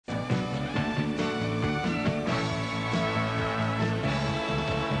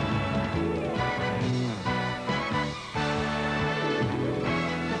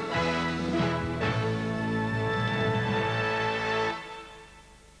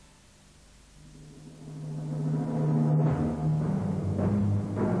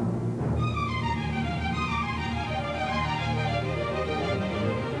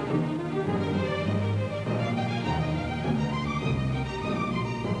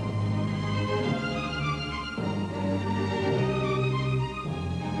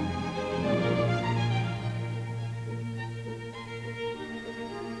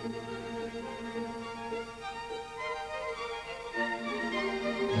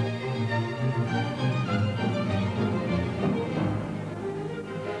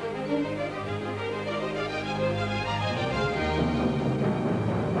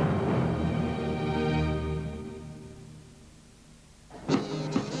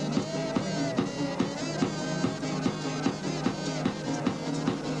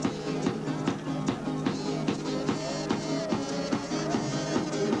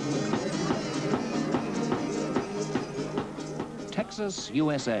Texas,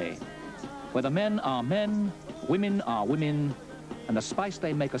 USA, where the men are men, women are women, and the spice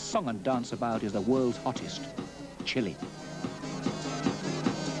they make a song and dance about is the world's hottest, chili.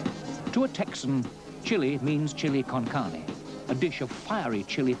 To a Texan, chili means chili con carne, a dish of fiery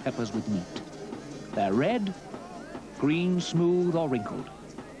chili peppers with meat. They're red, green, smooth, or wrinkled.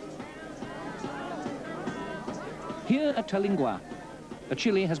 Here at Terlingua, the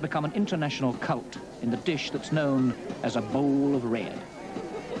chili has become an international cult in the dish that's known as a bowl of red.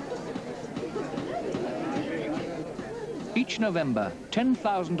 Each November,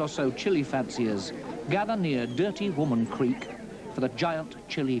 10,000 or so chili fanciers gather near Dirty Woman Creek for the giant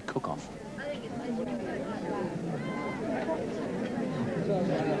chili cook-off.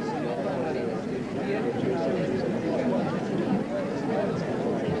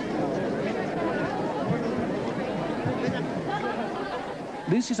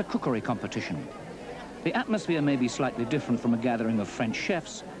 This is a cookery competition. The atmosphere may be slightly different from a gathering of French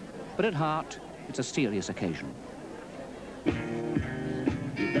chefs, but at heart, it's a serious occasion. You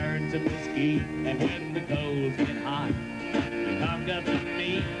burn some whiskey, and when the coals get hot, you cock up the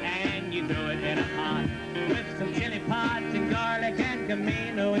meat and you throw it in a pot with some chili pots and garlic and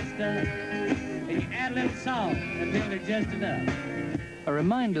camino and stuff. And you add a little salt until there's just enough. A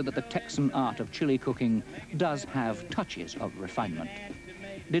reminder that the Texan art of chili cooking does have touches of refinement.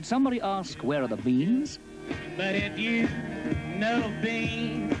 Did somebody ask, where are the beans? But if you know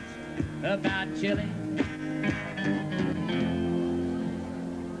beans about chili,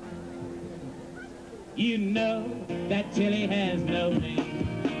 you know that chili has no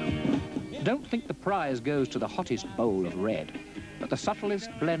beans. Don't think the prize goes to the hottest bowl of red, but the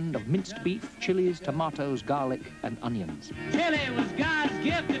subtlest blend of minced beef, chilies, tomatoes, garlic, and onions. Chili was God's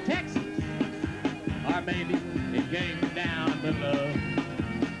gift to Texas, or maybe it came down below.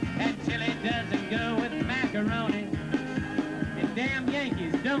 And chili doesn't go with macaroni, and damn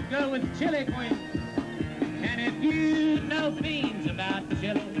Yankees don't go with chili queen. And if you know beans about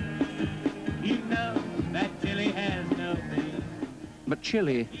chili, you know that chili has no beans. But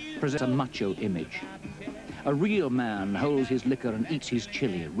chili presents a macho image. A real man holds his liquor and eats his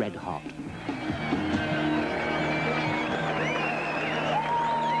chili red hot.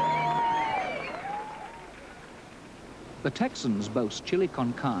 The Texans boast chili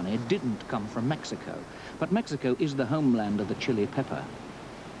con carne didn't come from Mexico, but Mexico is the homeland of the chili pepper.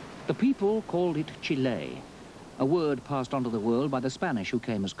 The people called it chile, a word passed on to the world by the Spanish who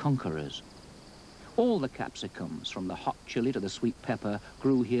came as conquerors. All the capsicums, from the hot chili to the sweet pepper,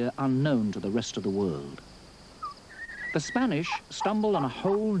 grew here unknown to the rest of the world. The Spanish stumbled on a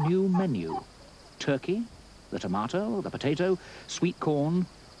whole new menu: turkey, the tomato, the potato, sweet corn,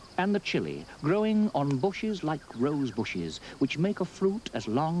 and the chili, growing on bushes like rose bushes, which make a fruit as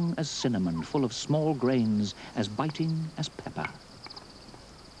long as cinnamon, full of small grains, as biting as pepper.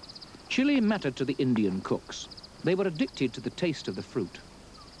 Chili mattered to the Indian cooks. They were addicted to the taste of the fruit.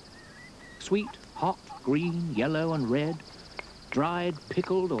 Sweet, hot, green, yellow, and red, dried,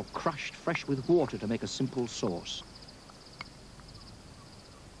 pickled, or crushed fresh with water to make a simple sauce.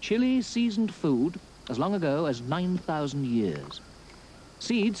 Chili seasoned food as long ago as 9,000 years.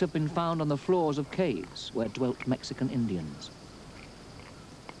 Seeds have been found on the floors of caves where dwelt Mexican Indians.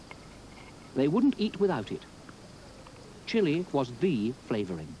 They wouldn't eat without it. Chili was the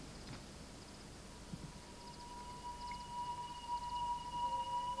flavoring.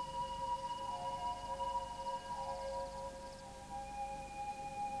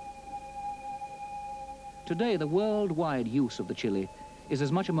 Today, the worldwide use of the chili is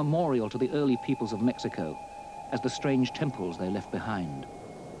as much a memorial to the early peoples of Mexico as the strange temples they left behind.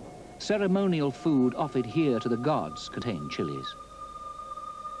 Ceremonial food offered here to the gods contained chilies.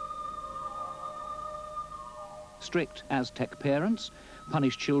 Strict Aztec parents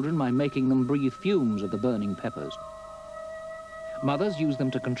punished children by making them breathe fumes of the burning peppers. Mothers used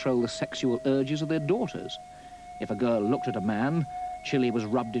them to control the sexual urges of their daughters. If a girl looked at a man, chili was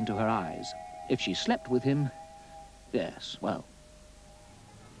rubbed into her eyes. If she slept with him, yes, well.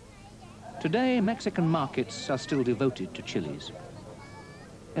 Today, Mexican markets are still devoted to chilies.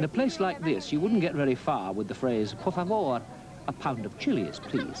 In a place like this, you wouldn't get very far with the phrase, por favor, a pound of chilies,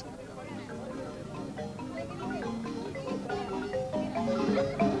 please.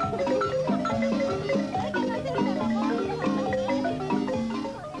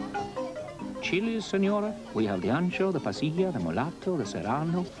 Chilies, senora. We have the ancho, the pasilla, the mulatto, the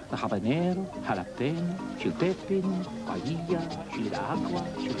serrano, the habanero, jalapeno, chiltepin, guajilla, chile de agua,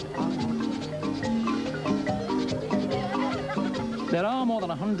 chile de agua. There are more than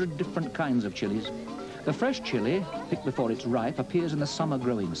 100 different kinds of chilies. The fresh chili, picked before it's ripe, appears in the summer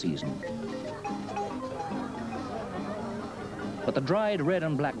growing season. but the dried red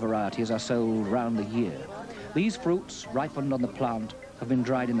and black varieties are sold round the year. These fruits, ripened on the plant, have been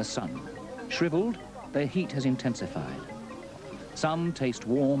dried in the sun. Shriveled, their heat has intensified. Some taste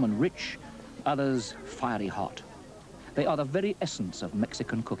warm and rich, others fiery hot. They are the very essence of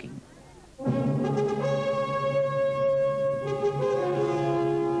Mexican cooking.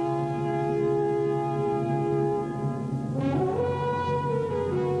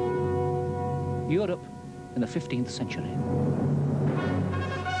 Europe in the 15th century.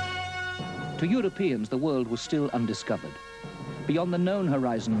 To Europeans, the world was still undiscovered. Beyond the known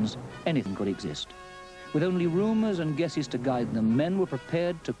horizons, anything could exist. With only rumors and guesses to guide them, men were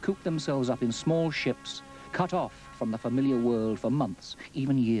prepared to coop themselves up in small ships, cut off from the familiar world for months,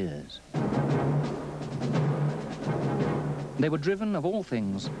 even years. They were driven, of all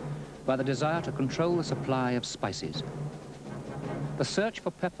things, by the desire to control the supply of spices. The search for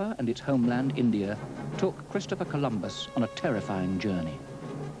pepper and its homeland, India, took Christopher Columbus on a terrifying journey.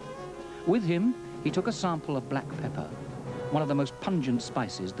 With him, he took a sample of black pepper, one of the most pungent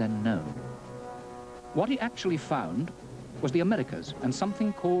spices then known. What he actually found was the Americas and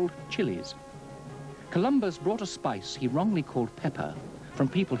something called chilies. Columbus brought a spice he wrongly called pepper from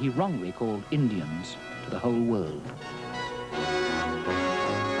people he wrongly called Indians to the whole world.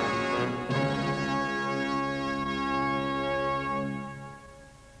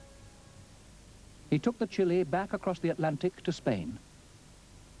 He took the chili back across the Atlantic to Spain.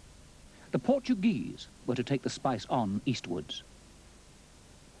 The Portuguese were to take the spice on eastwards.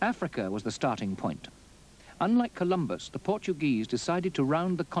 Africa was the starting point. Unlike Columbus, the Portuguese decided to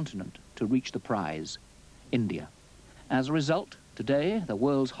round the continent to reach the prize, India. As a result, today, the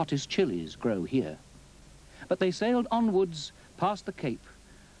world's hottest chilies grow here. But they sailed onwards past the Cape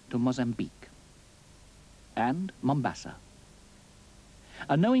to Mozambique and Mombasa.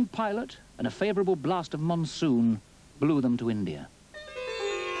 A knowing pilot and a favorable blast of monsoon blew them to India.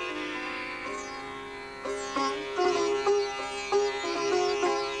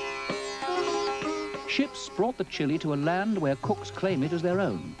 Ships brought the chili to a land where cooks claim it as their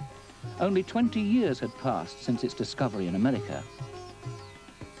own. Only 20 years had passed since its discovery in America.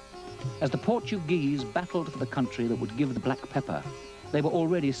 As the Portuguese battled for the country that would give the black pepper, they were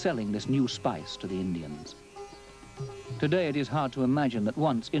already selling this new spice to the Indians. Today it is hard to imagine that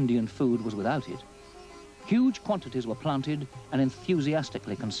once Indian food was without it. Huge quantities were planted and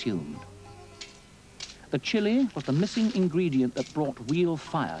enthusiastically consumed. The chili was the missing ingredient that brought real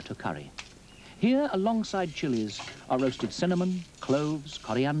fire to curry. Here, alongside chilies, are roasted cinnamon, cloves,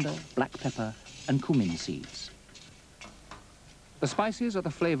 coriander, black pepper, and cumin seeds. The spices are the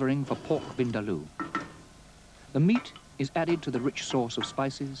flavoring for pork vindaloo. The meat is added to the rich sauce of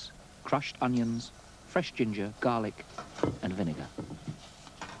spices, crushed onions, fresh ginger, garlic, and vinegar.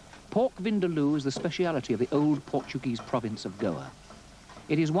 Pork vindaloo is the speciality of the old Portuguese province of Goa.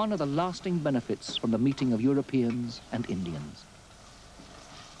 It is one of the lasting benefits from the meeting of Europeans and Indians.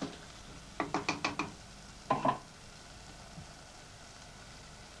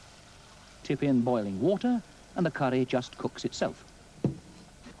 Tip in boiling water, and the curry just cooks itself.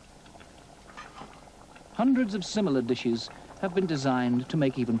 Hundreds of similar dishes have been designed to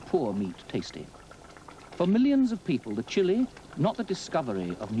make even poor meat tasty. For millions of people, the chili, not the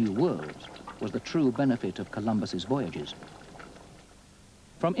discovery of new worlds, was the true benefit of Columbus's voyages.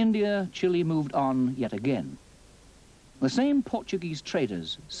 From India, chili moved on yet again. The same Portuguese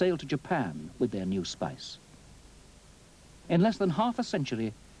traders sailed to Japan with their new spice. In less than half a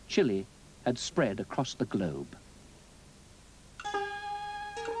century, chili had spread across the globe.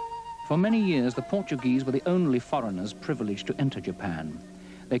 For many years, the Portuguese were the only foreigners privileged to enter Japan.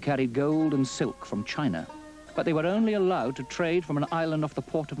 They carried gold and silk from China, but they were only allowed to trade from an island off the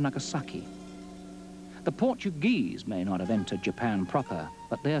port of Nagasaki. The Portuguese may not have entered Japan proper,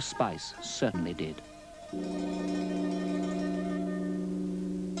 but their spice certainly did.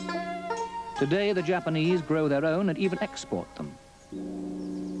 Today, the Japanese grow their own and even export them.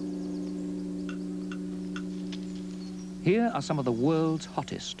 Here are some of the world's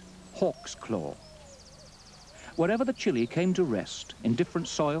hottest, hawk's claw. Wherever the chili came to rest, in different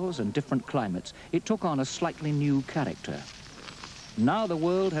soils and different climates, it took on a slightly new character. Now the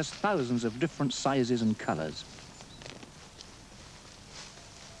world has thousands of different sizes and colors.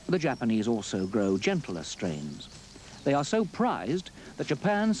 The Japanese also grow gentler strains. They are so prized that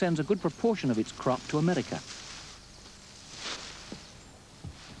Japan sends a good proportion of its crop to America.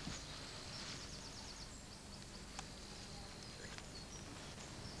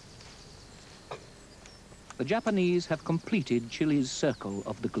 The Japanese have completed Chile's circle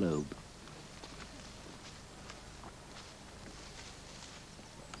of the globe.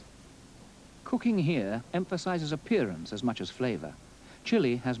 Cooking here emphasizes appearance as much as flavor.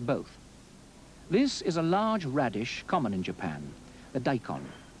 Chili has both. This is a large radish common in Japan, the daikon.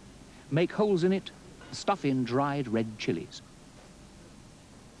 Make holes in it, stuff in dried red chilies.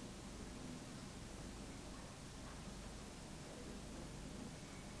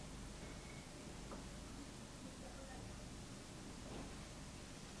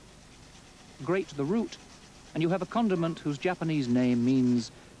 Grate the root, and you have a condiment whose Japanese name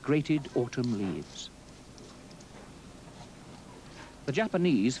means grated autumn leaves. The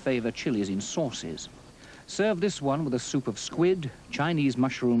Japanese favor chilies in sauces. Serve this one with a soup of squid, Chinese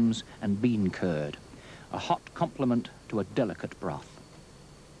mushrooms, and bean curd, a hot complement to a delicate broth.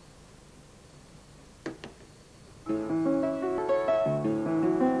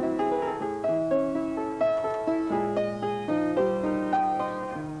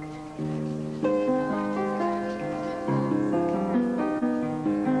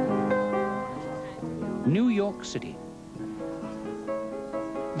 New York City.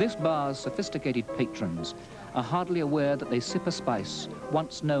 This bar's sophisticated patrons are hardly aware that they sip a spice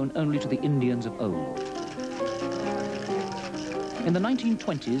once known only to the Indians of old. In the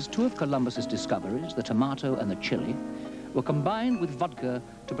 1920s, two of Columbus's discoveries, the tomato and the chili, were combined with vodka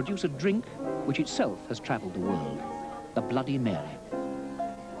to produce a drink which itself has traveled the world, the Bloody Mary.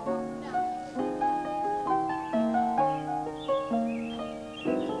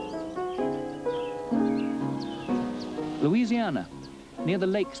 Louisiana, near the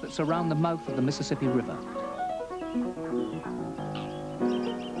lakes that surround the mouth of the Mississippi River.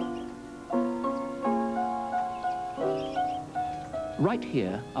 Right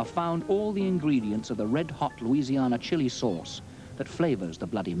here are found all the ingredients of the red-hot Louisiana chili sauce that flavors the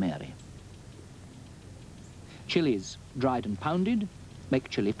Bloody Mary. Chilies, dried and pounded, make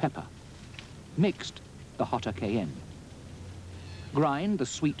chili pepper. Mixed, the hotter cayenne. Grind the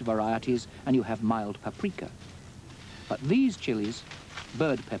sweet varieties and you have mild paprika. But these chilies,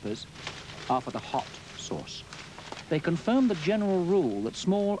 bird peppers, are for the hot sauce. They confirm the general rule that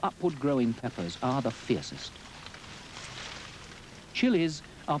small upward-growing peppers are the fiercest. Chilies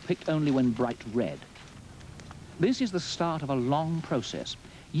are picked only when bright red. This is the start of a long process.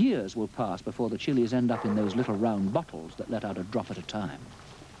 Years will pass before the chilies end up in those little round bottles that let out a drop at a time.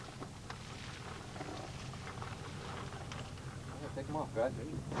 Take them off, guys.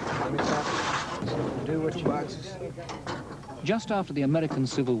 Let me stop. Do what you boxes. Just after the American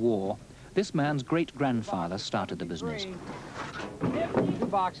Civil War, this man's great-grandfather started the business. 2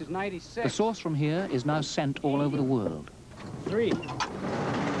 boxes, 96. The sauce from here is now sent all over the world. 3.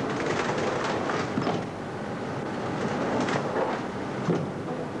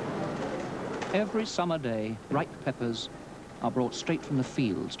 Every summer day, ripe peppers are brought straight from the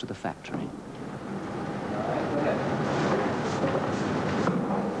fields to the factory.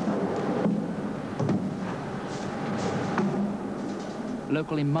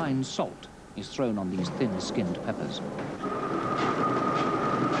 Locally mined salt is thrown on these thin-skinned peppers.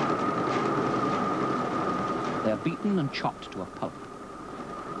 They're beaten and chopped to a pulp.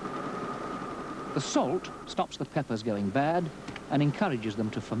 The salt stops the peppers going bad and encourages them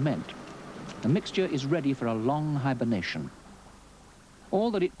to ferment. The mixture is ready for a long hibernation. All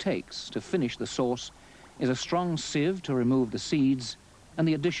that it takes to finish the sauce is a strong sieve to remove the seeds and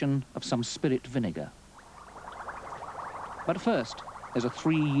the addition of some spirit vinegar. But first, there's a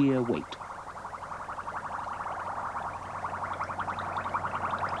 3-year wait.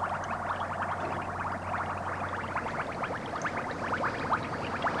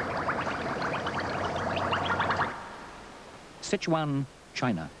 Sichuan,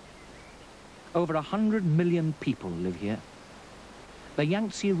 China. Over 100 million people live here. The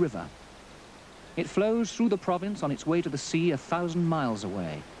Yangtze River. It flows through the province on its way to the sea 1,000 miles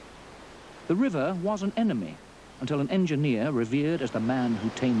away. The river was an enemy until an engineer revered as the man who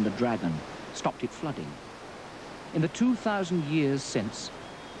tamed the dragon stopped it flooding. In the 2,000 years since,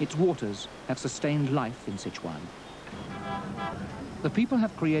 its waters have sustained life in Sichuan. The people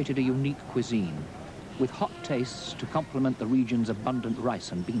have created a unique cuisine with hot tastes to complement the region's abundant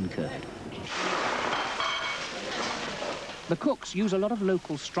rice and bean curd. The cooks use a lot of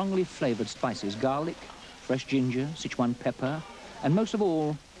local strongly flavored spices, garlic, fresh ginger, Sichuan pepper, and most of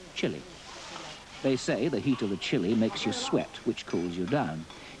all, chili. They say the heat of the chili makes you sweat, which cools you down.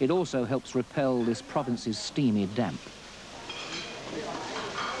 It also helps repel this province's steamy damp.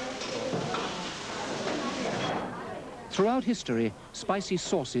 Throughout history, spicy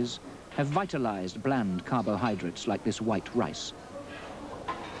sauces have vitalized bland carbohydrates like this white rice.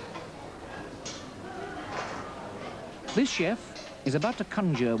 This chef is about to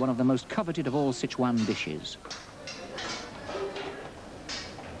conjure one of the most coveted of all Sichuan dishes.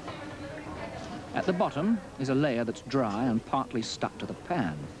 At the bottom is a layer that's dry and partly stuck to the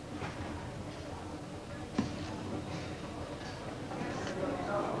pan.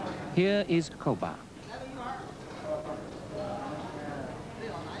 Here is koba.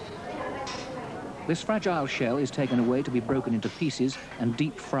 This fragile shell is taken away to be broken into pieces and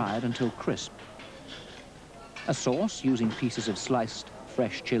deep fried until crisp. A sauce, using pieces of sliced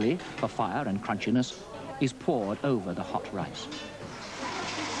fresh chili for fire and crunchiness, is poured over the hot rice.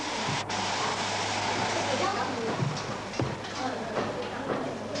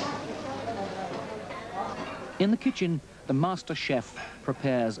 In the kitchen, the master chef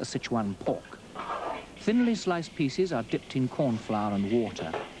prepares a Sichuan pork. Thinly sliced pieces are dipped in corn flour and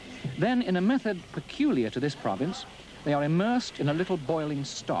water. Then, in a method peculiar to this province, they are immersed in a little boiling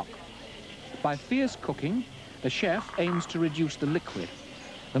stock. By fierce cooking, the chef aims to reduce the liquid.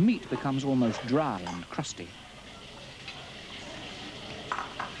 The meat becomes almost dry and crusty.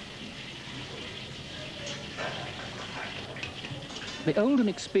 The old and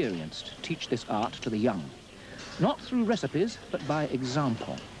experienced teach this art to the young, not through recipes, but by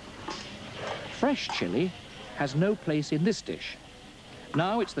example. Fresh chili has no place in this dish.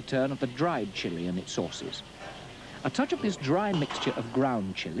 Now it's the turn of the dried chili and its sauces. A touch of this dry mixture of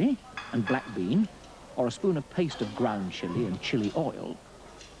ground chili and black bean, or a spoon of paste of ground chili and chili oil,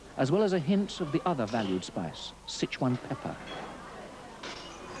 as well as a hint of the other valued spice, Sichuan pepper.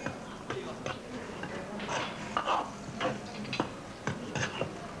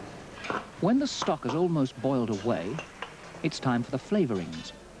 When the stock has almost boiled away, it's time for the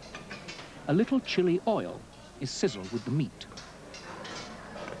flavorings. A little chili oil is sizzled with the meat.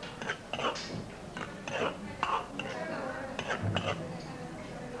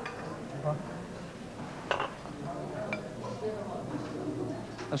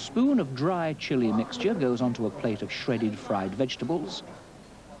 A spoon of dry chili mixture goes onto a plate of shredded fried vegetables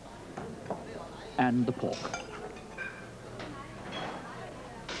and the pork.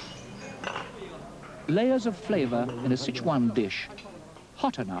 Layers of flavor in a Sichuan dish,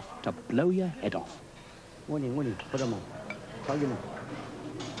 hot enough to blow your head off.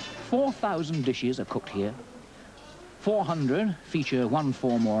 4,000 dishes are cooked here. 400 feature one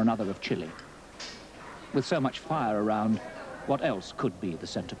form or another of chili. With so much fire around, what else could be the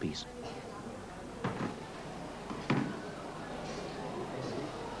centerpiece?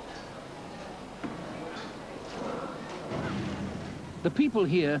 The people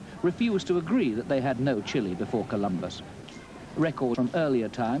here refuse to agree that they had no chili before Columbus. Records from earlier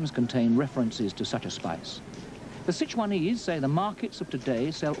times contain references to such a spice. The Sichuanese say the markets of today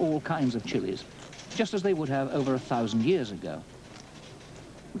sell all kinds of chilies, just as they would have over 1,000 years ago.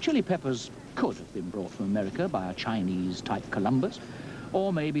 Chili peppers could have been brought from America by a Chinese-type Columbus,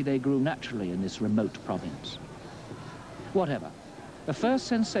 or maybe they grew naturally in this remote province. Whatever, the first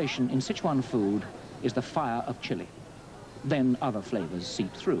sensation in Sichuan food is the fire of chili. Then other flavors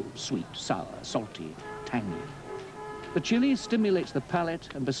seep through, sweet, sour, salty, tangy. The chili stimulates the palate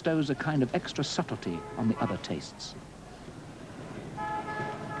and bestows a kind of extra subtlety on the other tastes.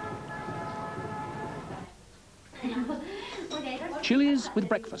 Chilies with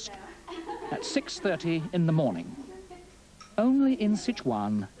breakfast at 6:30 in the morning. Only in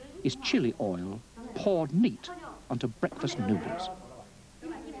Sichuan is chili oil poured neat onto breakfast noodles.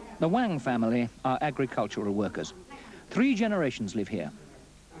 The Wang family are agricultural workers. 3 generations live here.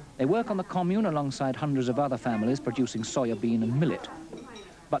 They work on the commune alongside hundreds of other families producing soya bean and millet.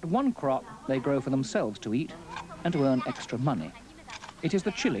 But one crop they grow for themselves to eat and to earn extra money. It is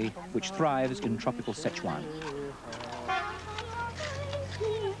the chili which thrives in tropical Sichuan.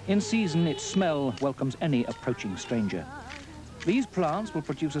 In season, its smell welcomes any approaching stranger. These plants will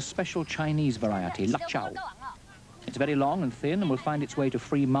produce a special Chinese variety, lak chow. It's very long and thin and will find its way to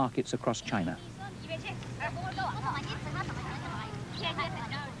free markets across China.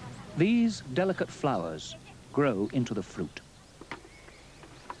 These delicate flowers grow into the fruit.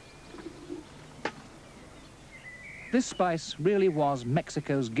 This spice really was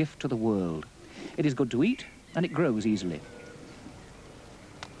Mexico's gift to the world. It is good to eat, and it grows easily.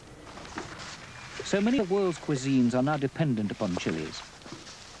 So many of the world's cuisines are now dependent upon chilies.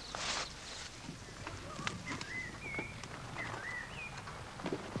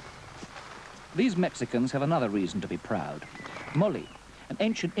 These Mexicans have another reason to be proud. Mole, an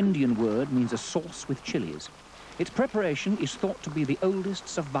ancient Indian word, means a sauce with chilies. Its preparation is thought to be the oldest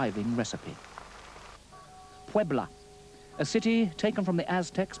surviving recipe. Puebla, a city taken from the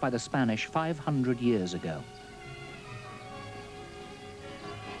Aztecs by the Spanish 500 years ago.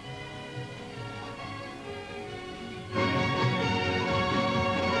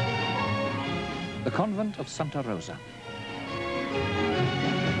 The convent of Santa Rosa.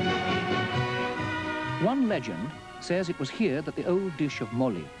 One legend says it was here that the old dish of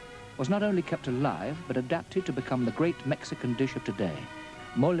mole was not only kept alive, but adapted to become the great Mexican dish of today,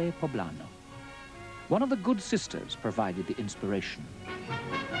 mole poblano. One of the good sisters provided the inspiration.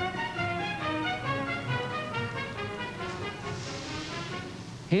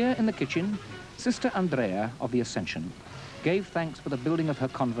 Here in the kitchen, Sister Andrea of the Ascension gave thanks for the building of her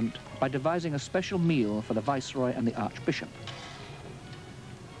convent by devising a special meal for the Viceroy and the Archbishop.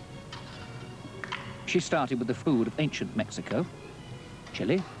 She started with the food of ancient Mexico,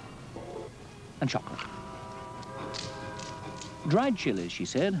 chili and chocolate. Dried chilies, she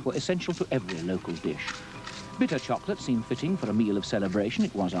said, were essential to every local dish. Bitter chocolate seemed fitting for a meal of celebration.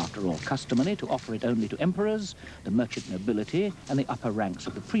 It was, after all, customary to offer it only to emperors, the merchant nobility, and the upper ranks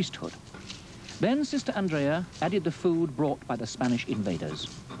of the priesthood. Then Sister Andrea added the food brought by the Spanish invaders: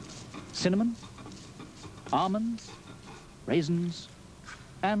 cinnamon, almonds, raisins,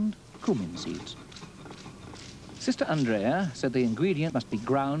 and cumin seeds. Sister Andrea said the ingredient must be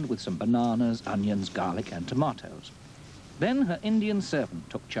ground with some bananas, onions, garlic, and tomatoes. Then her Indian servant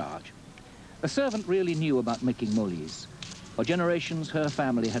took charge. The servant really knew about making moles. For generations, her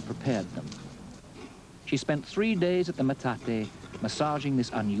family had prepared them. She spent 3 days at the metate, massaging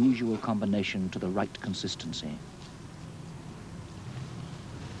this unusual combination to the right consistency.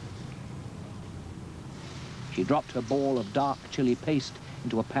 She dropped her ball of dark chili paste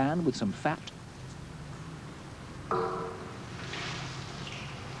into a pan with some fat.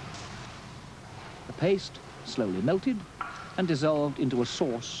 The paste slowly melted and dissolved into a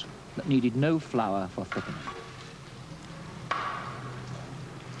sauce that needed no flour for thickening.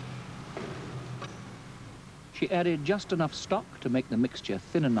 She added just enough stock to make the mixture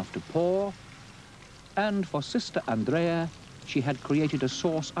thin enough to pour, and for Sister Andrea, she had created a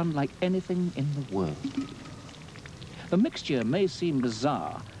sauce unlike anything in the world. The mixture may seem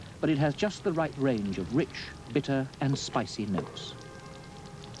bizarre, but it has just the right range of rich, bitter, and spicy notes.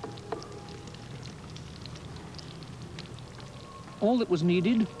 All that was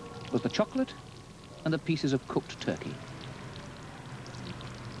needed was the chocolate and the pieces of cooked turkey.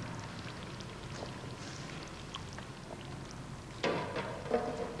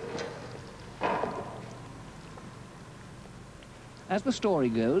 As the story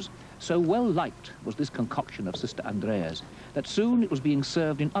goes, so well liked was this concoction of Sister Andrea's that soon it was being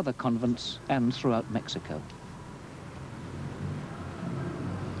served in other convents and throughout Mexico.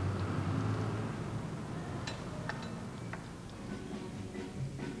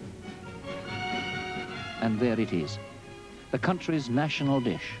 And there it is, the country's national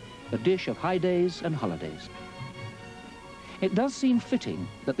dish, a dish of high days and holidays. It does seem fitting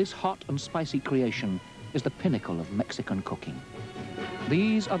that this hot and spicy creation is the pinnacle of Mexican cooking.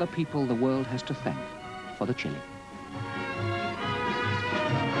 These are the people the world has to thank for the chili.